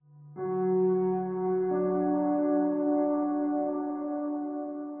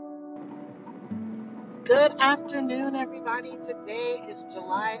Good afternoon, everybody. Today is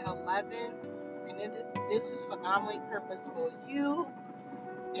July 11th, and this is Phenomenally Purposeful You.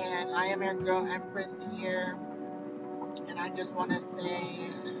 And I am your girl Empress here, and I just want to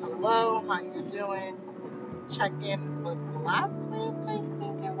say hello. How you doing? Check in with last week, I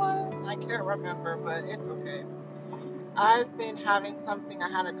think it was. I can't remember, but it's okay. I've been having something.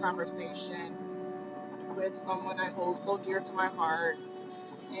 I had a conversation with someone I hold so dear to my heart,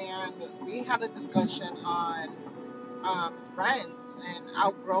 and we had a discussion on friends and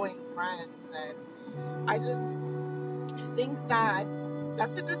outgrowing friends. And I just think that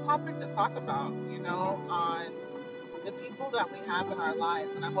that's a good topic to talk about, on the people that we have in our lives.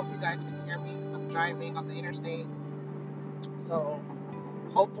 And I hope you guys can hear me because I'm driving on the interstate. So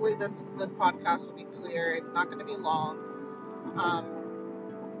hopefully this podcast will be clear. It's not going to be long. Um,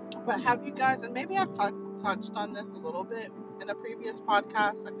 but have you guys, and maybe I've touched on this a little bit in a previous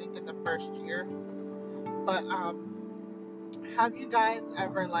podcast, I think in the first year, but have you guys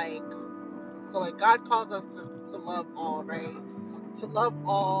ever so like God calls us to love all, right? To love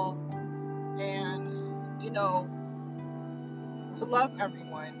all and to love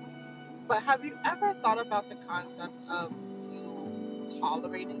everyone. But have you ever thought about the concept of you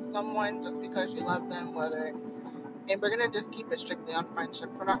tolerating someone just because you love them, whether and we're gonna just keep it strictly on friendship.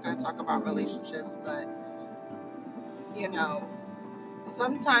 We're not gonna talk about relationships, but you know,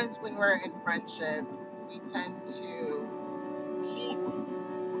 sometimes when we're in friendship we tend to keep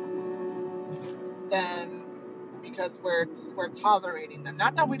them because we're tolerating them.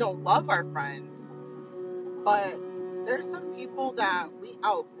 Not that we don't love our friends, but there's some people that we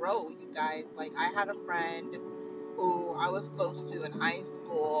outgrow, you guys. Like I had a friend who I was close to in high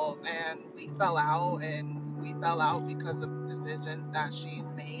school, and we fell out because of decisions that she's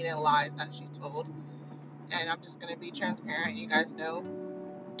made and lies that she told. And I'm just gonna be transparent, you guys know.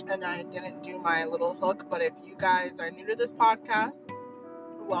 And I didn't do my little hook, but if you guys are new to this podcast,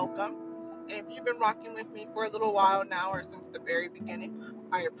 welcome. And if you've been rocking with me for a little while now or since the very beginning,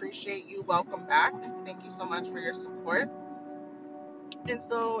 I appreciate you. Welcome back. Thank you so much for your support. And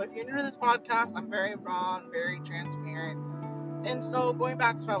so, if you're new to this podcast, I'm very raw and very transparent. And so, going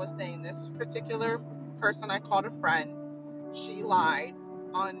back to what I was saying, this particular person I called a friend, she lied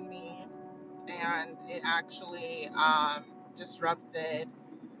on me, and it actually disrupted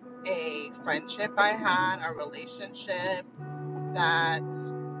a friendship I had, a relationship that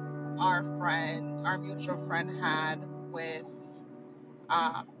our mutual friend had with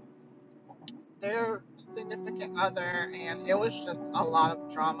um, their significant other, and it was just a lot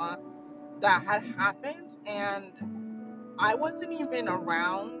of drama that had happened, and I wasn't even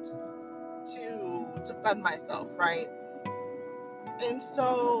around to defend myself, right? And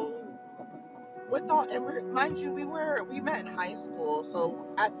so, with all, and mind you, we met in high school, so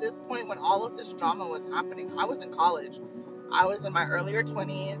at this point when all of this drama was happening, I was in college. I was in my earlier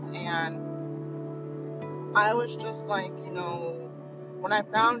 20s, and I was just like, when I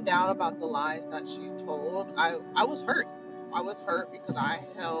found out about the lies that she told, I was hurt. I was hurt because I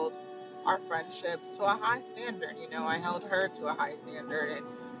held our friendship to a high standard. I held her to a high standard, and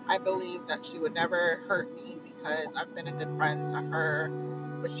I believed that she would never hurt me because I've been a good friend to her,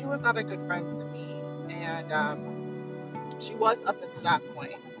 but she was not a good friend to me, and she was up until that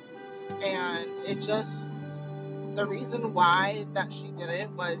point. And it just the reason why that she did it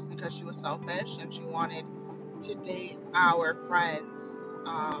was because she was selfish and she wanted to date our friend's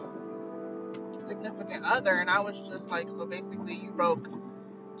significant other, and I was just like, so basically you broke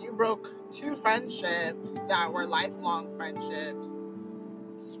two friendships that were lifelong friendships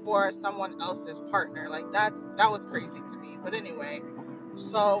for someone else's partner. Like that was crazy to me. But anyway,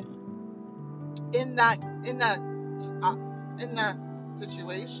 so in that in that uh, in that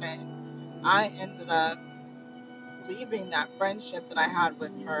situation, I ended up leaving that friendship that I had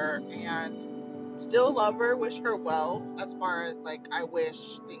with her, and still love her, wish her well. As far as like, I wish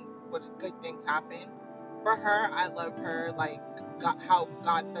things, what good things happen for her. I love her like how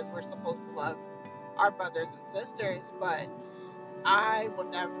God says we're supposed to love our brothers and sisters, but I will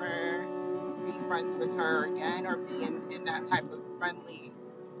never be friends with her again or be in that type of friendly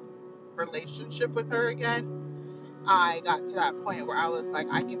relationship with her again. I got to that point where I was like,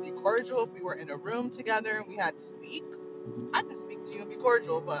 I can be cordial if we were in a room together and we had to speak. I can speak to you and be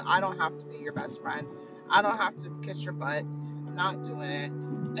cordial, but I don't have to be your best friend. I don't have to kiss your butt. I'm not doing it.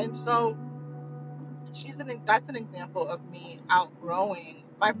 And so that's an example of me outgrowing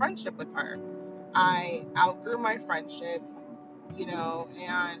my friendship with her. I outgrew my friendship,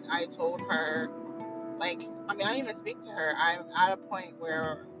 and I told her, like, I mean, I didn't even speak to her. I'm at a point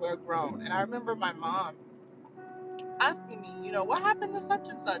where we're grown. And I remember my mom asking me, what happened to such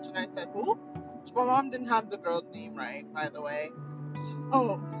and such? And I said, who? So my mom didn't have the girl's name right, by the way.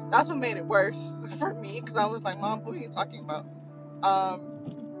 Oh, that's what made it worse for me because I was like, Mom, who are you talking about? Um,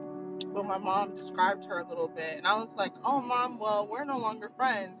 but my mom described her a little bit, and I was like, oh, Mom, well, we're no longer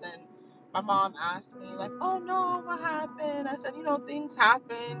friends. And my mom asked me, like, oh, no, what happened? I said, things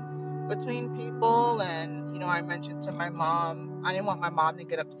happen between people. And, I mentioned to my mom, I didn't want my mom to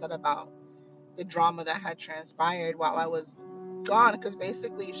get upset about the drama that had transpired while I was gone, because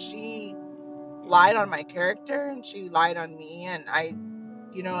basically she lied on my character and she lied on me. And as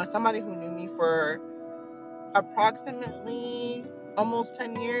somebody who knew me for approximately almost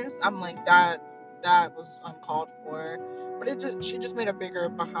 10 years, I'm like, that was uncalled for. But she just made a bigger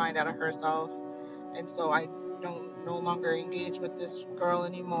behind out of herself. And so I don't no longer engage with this girl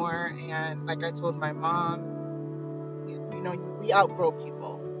anymore. And like I told my mom, we outgrow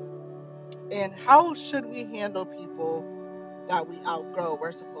people. And how should we handle people that we outgrow?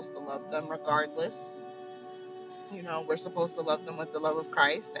 We're supposed to love them regardless. We're supposed to love them with the love of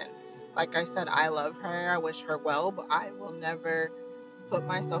Christ. And like I said, I love her. I wish her well, but I will never put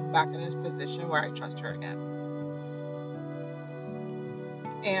myself back in this position where I trust her again.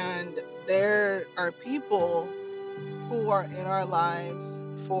 And there are people who are in our lives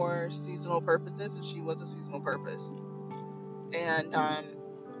for seasonal purposes, and she was a seasonal purpose. And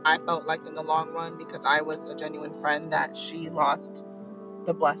I felt like in the long run, because I was a genuine friend, that she lost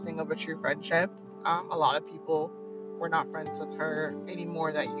the blessing of a true friendship. A lot of people were not friends with her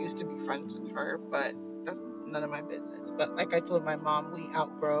anymore that used to be friends with her, but that's none of my business. But like I told my mom, we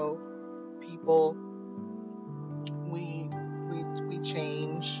outgrow people. We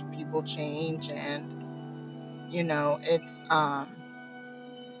change. People change, and um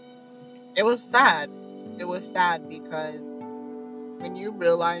it was sad. It was sad because when you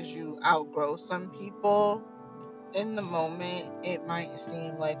realize you outgrow some people, in the moment it might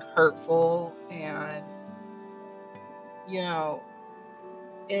seem like hurtful. And you know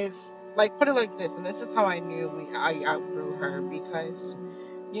if like put it like this, and this is how I knew I outgrew her, because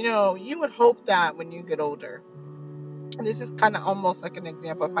you would hope that when you get older, and this is kind of almost like an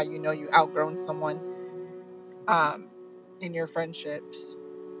example of how you outgrown someone um in your friendships.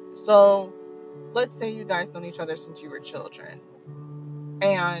 So let's say you guys known each other since you were children,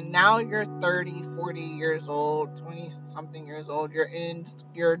 and now you're 30, 40 years old, 20 something years old.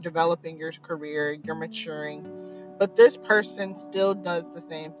 You're developing your career, you're maturing, but this person still does the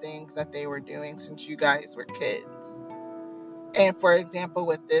same things that they were doing since you guys were kids. And for example,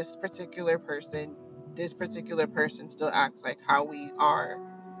 with this particular person still acts like how we are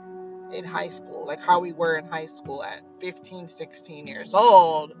in high school, like how we were in high school at 15, 16 years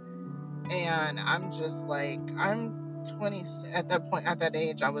old. And I'm just like, I'm 20 at that point. At that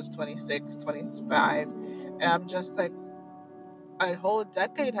age, I was 26, 25, and I'm just like, a whole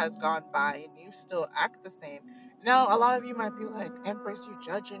decade has gone by and you still act the same. Now, a lot of you might be like, Empress, you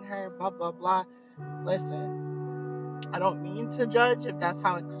judging her, blah blah blah. Listen, I don't mean to judge if that's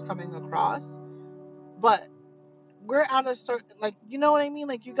how it's coming across, but we're at a certain, like, you know what I mean?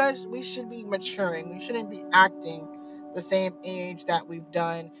 Like, you guys, we should be maturing. We shouldn't be acting the same age that we've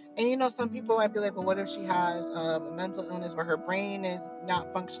done. And some people might be like, well, what if she has a mental illness where her brain is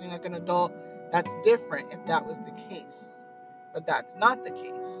not functioning like an adult? That's different if that was the case. But that's not the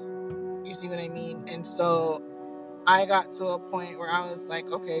case. You see what I mean? And so I got to a point where I was like,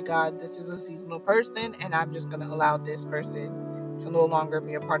 okay, God, this is a seasonal person, and I'm just going to allow this person to no longer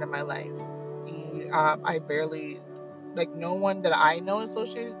be a part of my life. I barely, like, no one that I know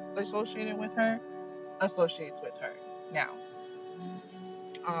associated with her associates with her now.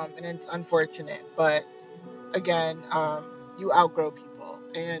 And it's unfortunate, but again, you outgrow people.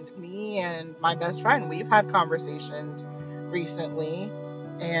 And me and my best friend, we've had conversations recently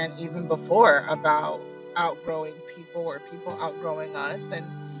and even before about outgrowing people or people outgrowing us.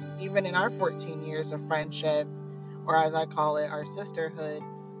 And even in our 14 years of friendship, or as I call it, our sisterhood,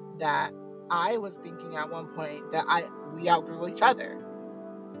 that I was thinking at one point that we outgrew each other.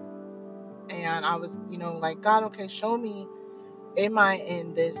 And I was, like, God, okay, show me, am I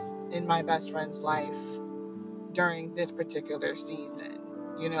in my best friend's life during this particular season?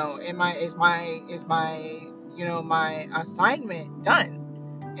 My assignment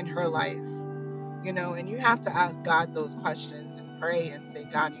done in her life? And you have to ask God those questions and pray and say,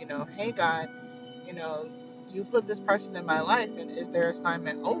 God, hey God, you know, you put this person in my life, and is their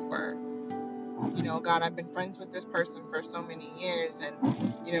assignment over? God, I've been friends with this person for so many years, and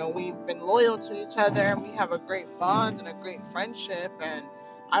we've been loyal to each other, and we have a great bond and a great friendship, and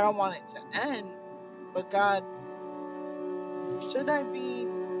I don't want it to end. But God, should I be,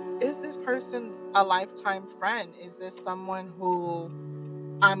 is this person a lifetime friend? Is this someone who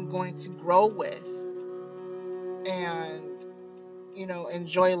I'm going to grow with and,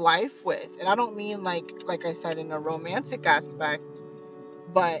 enjoy life with. And I don't mean like I said in a romantic aspect,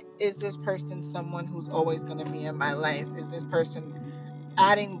 but is this person someone who's always going to be in my life? Is this person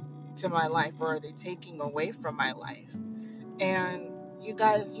adding to my life, or are they taking away from my life? And you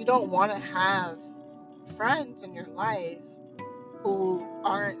guys, you don't want to have friends in your life who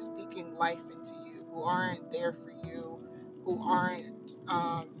aren't speaking life into you, who aren't there for you, who aren't,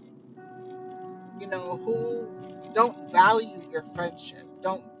 who don't value your friendship,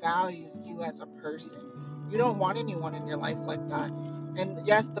 don't value you as a person. You don't want anyone in your life like that. And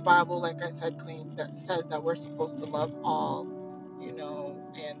yes, the Bible, like I said, claims that says that we're supposed to love all,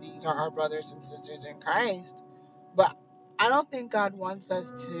 and these are our brothers and sisters in Christ. But I don't think God wants us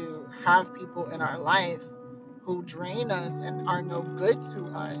to have people in our life who drain us and are no good to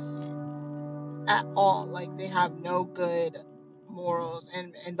us at all. Like they have no good morals,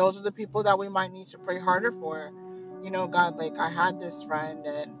 and those are the people that we might need to pray harder for. God, like I had this friend,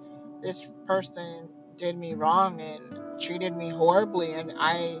 and this person did me wrong and treated me horribly, and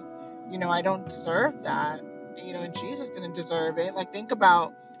I don't deserve that. And Jesus didn't deserve it. Like think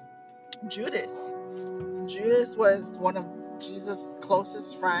about Judas. Judas was one of Jesus'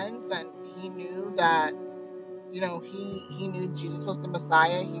 closest friends, and he knew that, he knew Jesus was the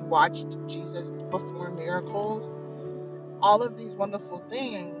Messiah. He watched Jesus perform miracles, all of these wonderful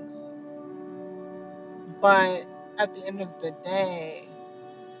things. But at the end of the day,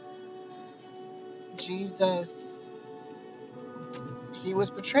 Jesus, he was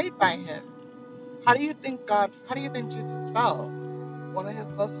betrayed by him. How do you think Jesus felt? One of his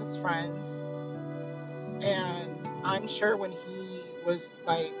closest friends, and I'm sure when he was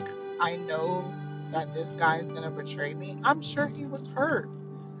like, I know that this guy's gonna betray me, I'm sure he was hurt.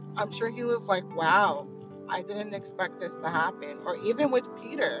 I'm sure he was like, wow, I didn't expect this to happen. Or even with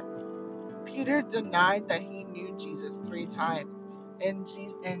Peter. Peter denied that he knew Jesus 3 times. And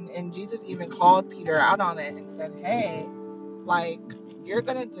Jesus even called Peter out on it and said, hey, like, you're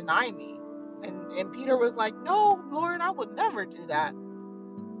going to deny me. And Peter was like, no, Lord, I would never do that.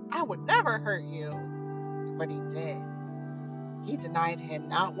 I would never hurt you. But he did. He denied him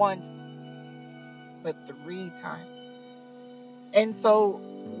not once, but 3 times. And so,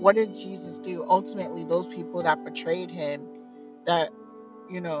 what did Jesus do? Ultimately, those people that betrayed him, that,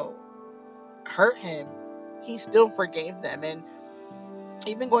 you know, hurt him, he still forgave them. And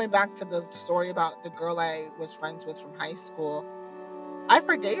even going back to the story about the girl I was friends with from high school, I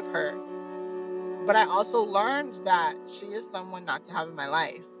forgave her. But I also learned that she is someone not to have in my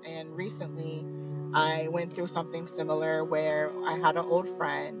life. And recently, I went through something similar where I had an old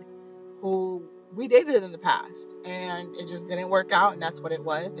friend who we dated in the past, and it just didn't work out, and that's what it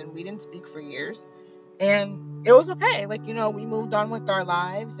was. And we didn't speak for years, and it was okay. Like we moved on with our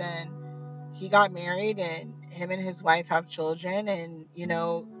lives, and he got married, and him and his wife have children, and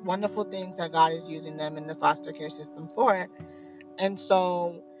wonderful things that God is using them in the foster care system for. And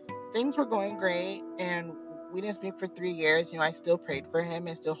so things were going great, and we didn't speak for 3 years. I still prayed for him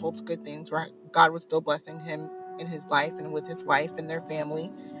and still hoped good things where God was still blessing him in his life and with his wife and their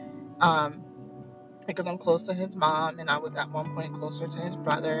family. Um, because I'm close to his mom, and I was at one point closer to his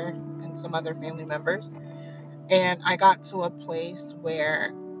brother and some other family members. And I got to a place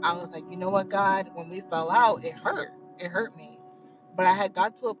where I was like, you know what, God, when we fell out, it hurt. It hurt me. But I had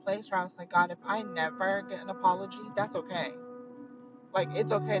got to a place where I was like, God, if I never get an apology, that's okay. Like,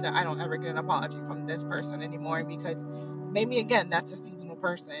 it's okay that I don't ever get an apology from this person anymore, because maybe, again, that's a seasonal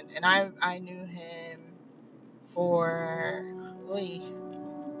person. And I knew him for,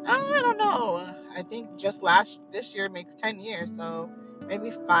 I don't know. I think just this year makes 10 years, so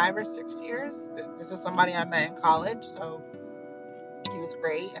maybe 5 or 6 years. This is somebody I met in college, so he was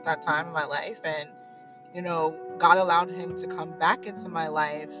great at that time in my life. And God allowed him to come back into my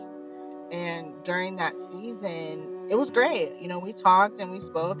life, and during that season it was great. We talked and we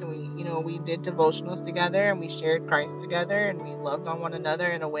spoke, and we did devotionals together, and we shared Christ together, and we loved on one another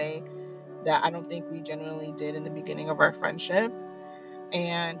in a way that I don't think we genuinely did in the beginning of our friendship.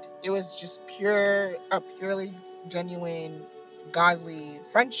 And it was just a purely genuine godly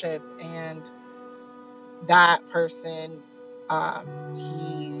friendship. And that person,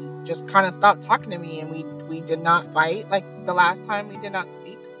 he just kind of stopped talking to me, and we did not fight like the last time we did not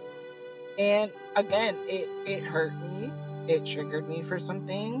speak. And again, it hurt me. It triggered me for some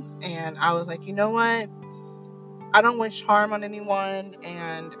things, and I was like, you know what? I don't wish harm on anyone.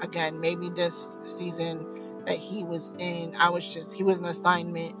 And again, maybe this season that he was in, he was an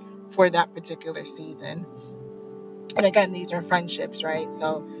assignment for that particular season. And again, these are friendships, right?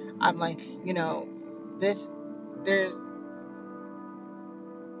 So I'm like, this there's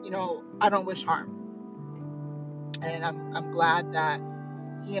I don't wish harm. And I'm glad that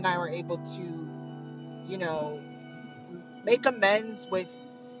he and I were able to, you know, make amends with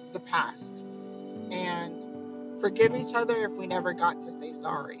the past and forgive each other if we never got to say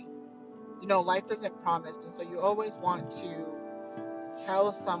sorry. Life isn't promised, and so you always want to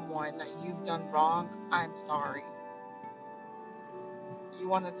tell someone that you've done wrong, I'm sorry. You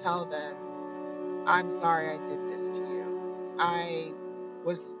want to tell them, I'm sorry I did this to you. I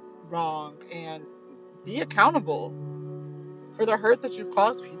was wrong, and be accountable for the hurt that you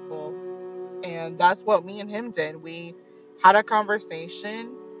caused people. And that's what me and him did. We had a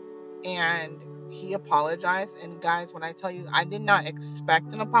conversation and he apologized. And guys, when I tell you, I did not expect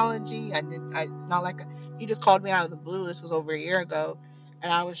an apology. It's not like he just called me out of the blue. This was over a year ago.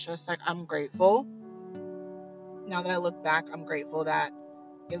 And I was just like, I'm grateful. Now that I look back, I'm grateful that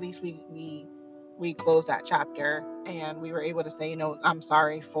at least we closed that chapter and we were able to say, I'm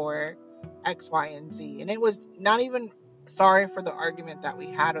sorry for X, Y, and Z. And it was not even sorry for the argument that we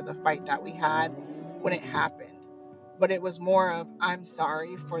had or the fight that we had when it happened, but it was more of, I'm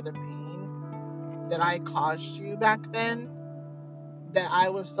sorry for the pain that I caused you back then, that I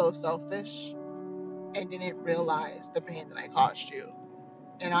was so selfish and didn't realize the pain that I caused you.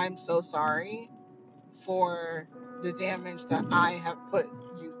 And I'm so sorry for the damage that I have put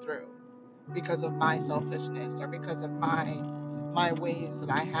you through because of my selfishness or because of my ways that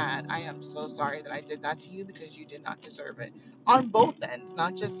I had. I am so sorry that I did that to you because you did not deserve it. On both ends,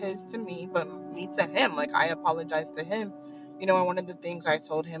 not just his to me, but me to him. Like, I apologized to him. And one of the things I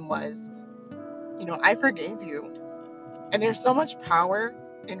told him was, I forgave you. And there's so much power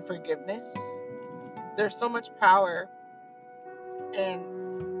in forgiveness. There's so much power in,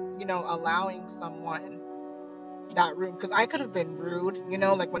 allowing someone that room, because I could have been rude,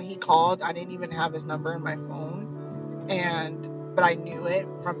 like when he called, I didn't even have his number in my phone, but I knew it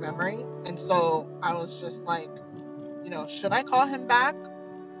from memory, and so I was just like, should I call him back?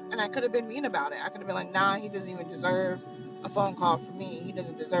 And I could have been mean about it. I could have been like, nah, he doesn't even deserve a phone call from me. He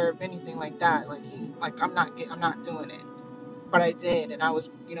doesn't deserve anything like that. I'm not doing it. But I did, and I was,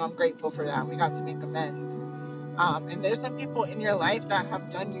 I'm grateful for that. We got to make amends. And there's some people in your life that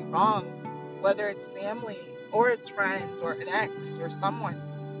have done you wrong, whether it's family or it's friends or an ex or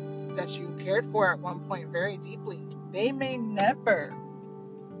someone that you cared for at one point very deeply. They may never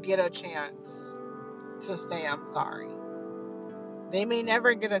get a chance to say I'm sorry. They may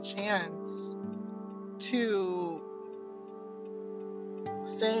never get a chance to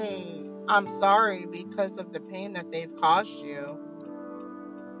say I'm sorry because of the pain that they've caused you.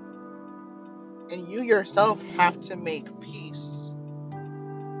 And you yourself have to make peace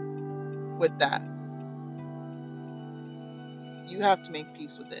with that. You have to make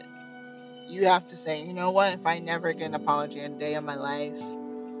peace with it. You have to say, you know what, if I never get an apology a day of my life,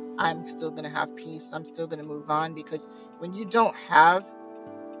 I'm still going to have peace. I'm still going to move on, because when you don't have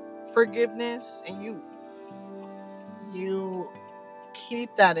forgiveness and you keep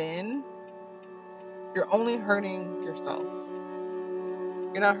that in, you're only hurting yourself.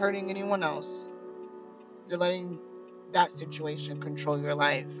 You're not hurting anyone else. You're letting that situation control your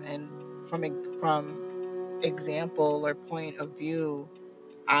life. And from example or point of view,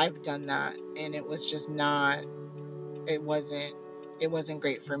 I've done that, and it was just not. It wasn't. It wasn't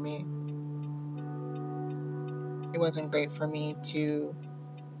great for me. It wasn't great for me to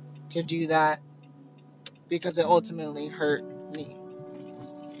do that, because it ultimately hurt me.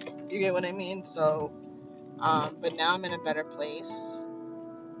 You get what I mean? So, but now I'm in a better place,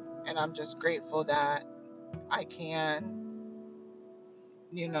 and I'm just grateful that I can,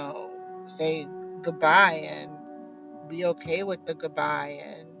 say goodbye and be okay with the goodbye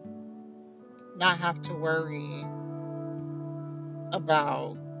and not have to worry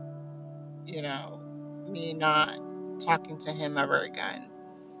about, me not talking to him ever again.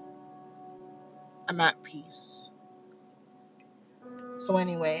 I'm at peace. So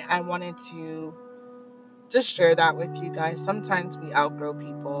anyway, I wanted to just share that with you guys. Sometimes we outgrow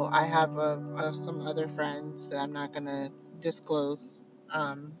people. I have some other friends that I'm not gonna disclose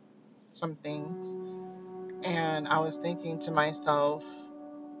um, some things, and I was thinking to myself,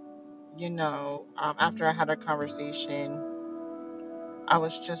 after I had a conversation, I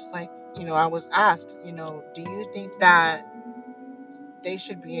was just like, I was asked, do you think that they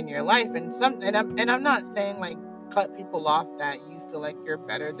should be in your life? And I'm not saying like cut people off that you feel like you're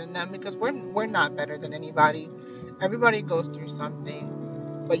better than them, because we're not better than anybody. Everybody goes through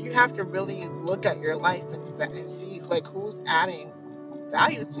something, but you have to really look at your life and see like who's adding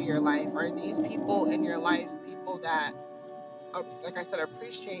value to your life. Are these people in your life people that, like I said,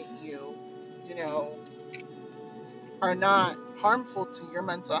 appreciate you, you know, are not harmful to your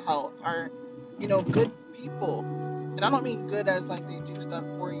mental health, are, good people. And I don't mean good as like they do stuff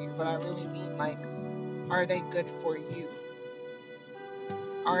for you, but I really mean like, are they good for you?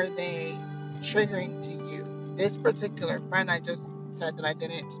 Are they triggering to you? This particular friend I just said that I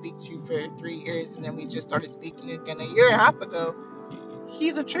didn't speak to for 3 years, and then we just started speaking again a year and a half ago,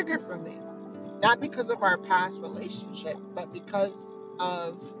 he's a trigger for me. Not because of our past relationship, but because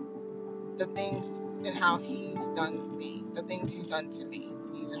of the things and how he's done me, the things he's done to me.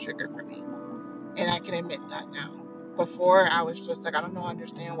 He's a trigger for me. And I can admit that now. Before, I was just like, I don't know,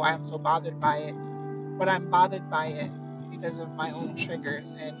 understand why I'm so bothered by it. But I'm bothered by it because of my own triggers,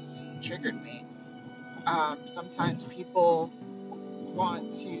 and he triggered me. Sometimes people want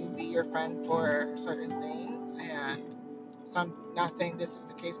to be your friend for certain things, and not saying this is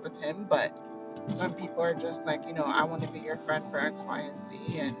the case with him, but some people are just like, I want to be your friend for X, Y, and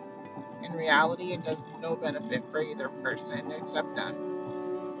Z, and in reality, it does no benefit for either person except them.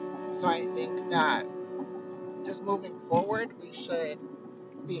 So I think that just moving forward, we should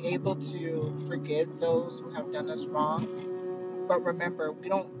be able to forgive those who have done us wrong. But remember, we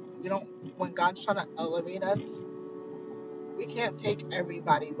don't, when God's trying to elevate us, we can't take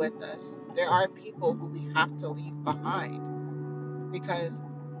everybody with us. There are people who we have to leave behind because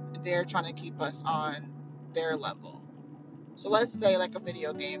they're trying to keep us on their level. So let's say, like a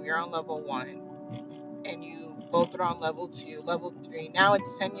video game, you're on level 1, and you both are on level 2, level 3. Now it's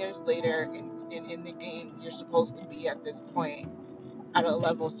 10 years later in the game, you're supposed to be at this point at a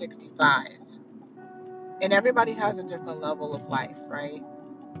level 65. And everybody has a different level of life, right?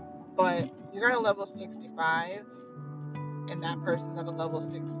 But you're at a level 65, and that person's at a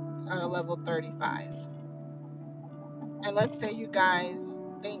level 35. And let's say you guys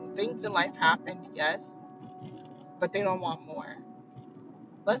things in life happened, yes, but they don't want more.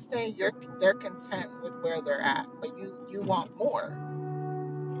 Let's say they're content with where they're at, but you want more.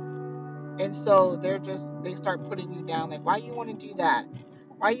 And so they start putting you down, like, why you want to do that?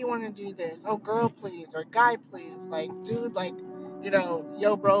 Why you want to do this? Oh, girl, please, or guy, please, like, dude, like,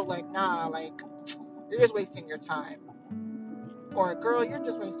 yo, bro, like, nah, like, you're just wasting your time. Or, girl, you're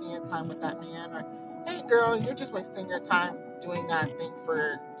just wasting your time with that man. Or, hey, girl, you're just wasting your time doing that thing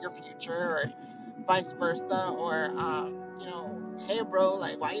for your future, or vice versa. Or, hey, bro,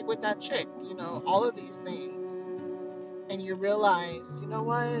 like, why you with that chick? All of these things. And you realize, you know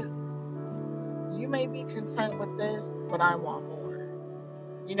what? You may be content with this, but I want more.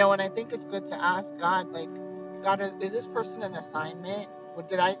 And I think it's good to ask God, like, God, is this person an assignment? Or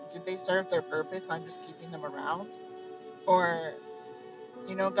did they serve their purpose? I'm just keeping them around, or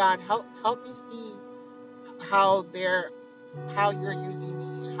God, help me see how how you're using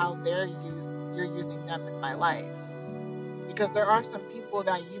me, how you're using them in my life, because there are some people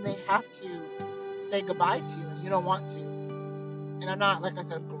that you may have to say goodbye to, and you don't want to. And I'm not, like I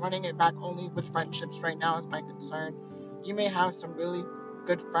said, running it back only with friendships right now is my concern. You may have some really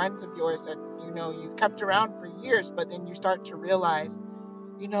good friends of yours that you've kept around for years, but then you start to realize,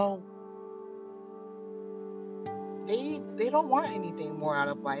 you know, they don't want anything more out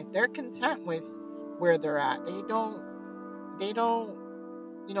of life. They're content with where they're at. They don't they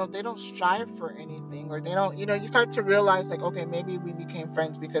don't strive for anything, or they don't, you start to realize, like, okay, maybe we became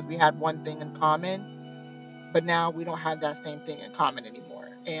friends because we had one thing in common, but now we don't have that same thing in common anymore,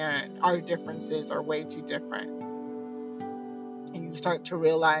 and our differences are way too different. And you start to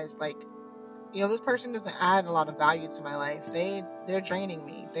realize, like, this person doesn't add a lot of value to my life. They're draining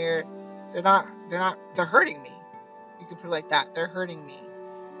me. They're hurting me. You could put it like that. They're hurting me.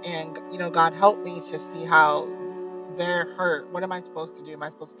 And God help me to see how they're hurt. What am I supposed to do? Am I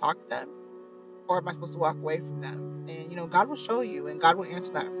supposed to talk to them, or am I supposed to walk away from them? And God will show you, and God will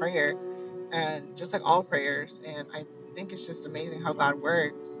answer that prayer, and just like all prayers. And I think it's just amazing how God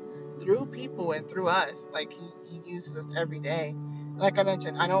works through people and through us. Like, He uses us every day. Like I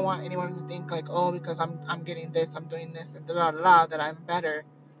mentioned, I don't want anyone to think like, oh, because I'm getting this, I'm doing this, and da da da, that I'm better.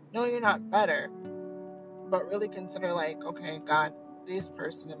 No, you're not better. But really consider, like, okay, God, this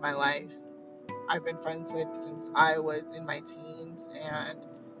person in my life I've been friends with since I was in my teens, and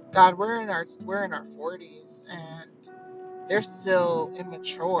God, we're in our 40s, and they're still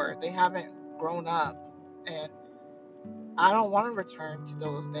immature. They haven't grown up, and I don't want to return to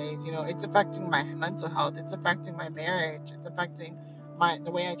those days. It's affecting my mental health. It's affecting my marriage. It's affecting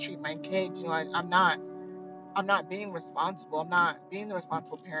the way I treat my kids. I'm not being responsible. I'm not being the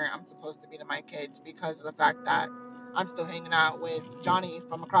responsible parent I'm supposed to be to my kids, because of the fact that I'm still hanging out with Johnny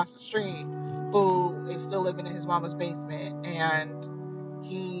from across the street, who is still living in his mama's basement, and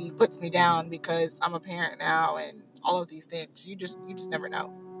he puts me down because I'm a parent now, and all of these things. You just never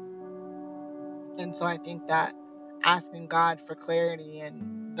know. And so I think that asking God for clarity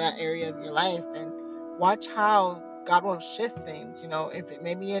in that area of your life, and watch how God will shift things. If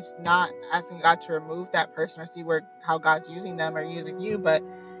maybe it's not asking God to remove that person or see how God's using them or using you, but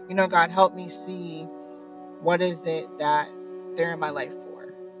God, help me see what is it that they're in my life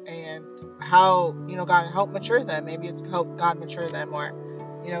for, and how God, help mature them. Maybe it's help God mature them, or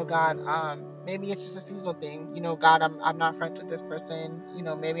God, maybe it's just a seasonal thing. God, I'm not friends with this person.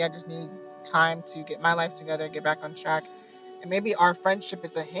 Maybe I just need time to get my life together, get back on track, and maybe our friendship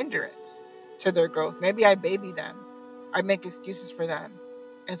is a hindrance to their growth. Maybe I baby them, I make excuses for them.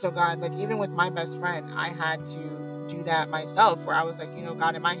 And so God, like, even with my best friend, I had to do that myself, where I was like,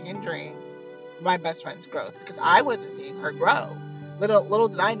 God, am I hindering my best friend's growth? Because I wasn't seeing her grow. Little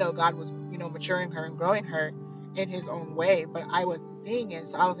did I know God was, maturing her and growing her in His own way, but I wasn't seeing it.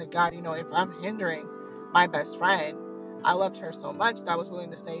 So I was like, God, if I'm hindering my best friend, I loved her so much that I was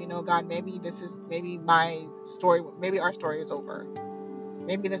willing to say, God, maybe my story, maybe our story is over.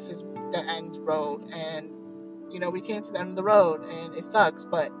 Maybe this is the end road, and we came to the end of the road, and it sucks,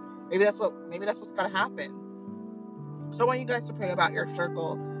 but maybe that's what's gotta happen. So I want you guys to pray about your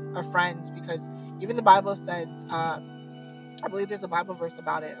circle of friends, because even the Bible says, I believe there's a Bible verse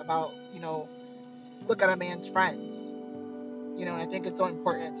about it, about, look at a man's friends. I think it's so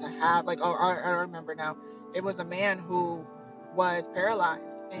important to have, like, I remember now, it was a man who was paralyzed,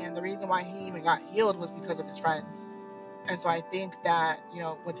 and the reason why he even got healed was because of his friends. And so I think that,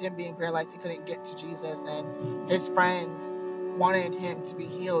 with him being paralyzed, he couldn't get to Jesus, and his friends wanted him to be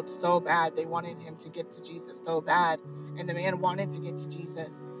healed so bad. They wanted him to get to Jesus so bad. And the man wanted to get to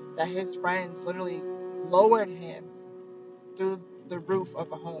Jesus that his friends literally lowered him through the roof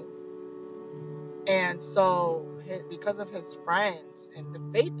of a home. And so, because of his friends and the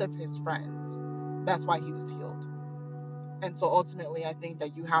faith of his friends, that's why he was healed. And so ultimately, I think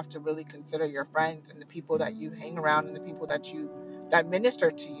that you have to really consider your friends and the people that you hang around and the people that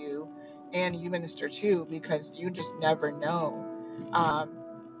minister to you and you minister to, because you just never know. Um,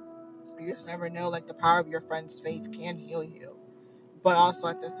 you just never know. Like, the power of your friend's faith can heal you, but also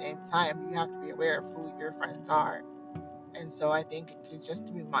at the same time, you have to be aware of who your friends are. And so I think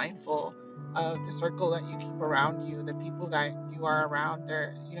to be mindful of the circle that you keep around you, the people that you are around,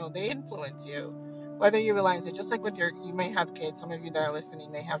 they influence you, whether you realize it. Just like you may have kids. Some of you that are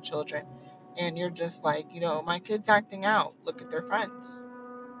listening may have children, and you're just like, my kid's acting out. Look at their friends.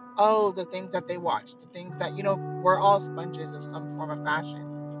 Oh, the things that they watch, the things that we're all sponges of some form of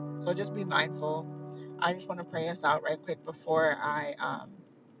fashion. So just be mindful. I just want to pray us out right quick before I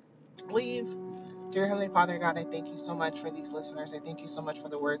leave. Dear Heavenly Father, God, I thank you so much for these listeners. I thank you so much for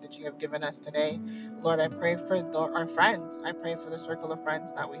the word that you have given us today. Lord, I pray for our friends. I pray for the circle of friends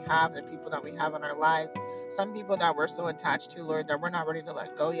that we have, the people that we have in our lives. Some people that we're so attached to, Lord, that we're not ready to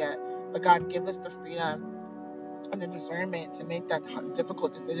let go yet. But God, give us the freedom and the discernment to make that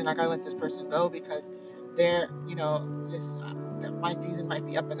difficult decision. I gotta let this person go because they're, my season might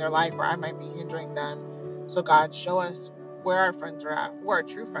be up in their life, or I might be hindering them. So God, show us where our friends are at, who our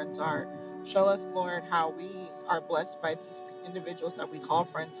true friends are. Show us, Lord, how we are blessed by these individuals that we call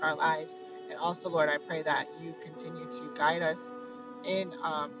friends in our lives. And also, Lord, I pray that you continue to guide us in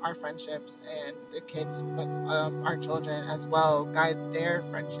our friendships, and the kids, our children as well, guide their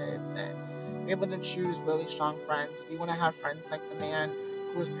friendships, and be able to choose really strong friends. We want to have friends like the man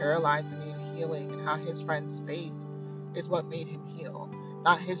who was paralyzed and needed healing, and how his friend's faith is what made him heal.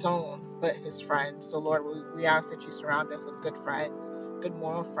 Not his own, but his friends. So, Lord, we ask that you surround us with good friends, good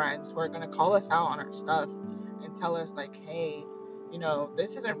moral friends who are going to call us out on our stuff and tell us, like, hey, this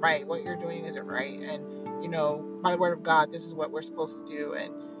isn't right. What you're doing isn't right. And, by the word of God, this is what we're supposed to do.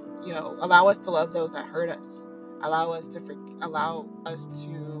 And, allow us to love those that hurt us. Allow us to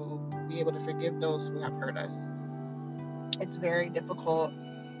be able to forgive those who have hurt us. It's very difficult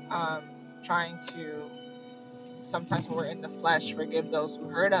trying to, sometimes when we're in the flesh, forgive those who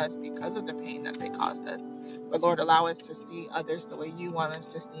hurt us because of the pain that they caused us. But Lord, allow us to see others the way you want us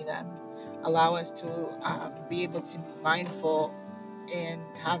to see them. Allow us to be able to be mindful and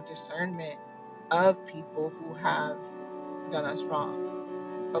have discernment of people who have done us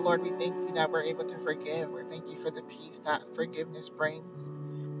wrong. But Lord, we thank you that we're able to forgive. We thank you for the peace that forgiveness brings.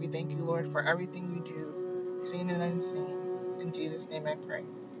 We thank you, Lord, for everything you do, seen and unseen. In Jesus' name I pray.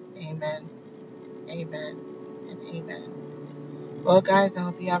 Amen. Amen. And amen. Well, guys, I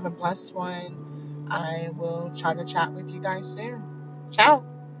hope you have a blessed one. I will try to chat with you guys soon. Ciao.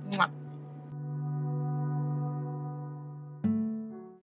 Mwah.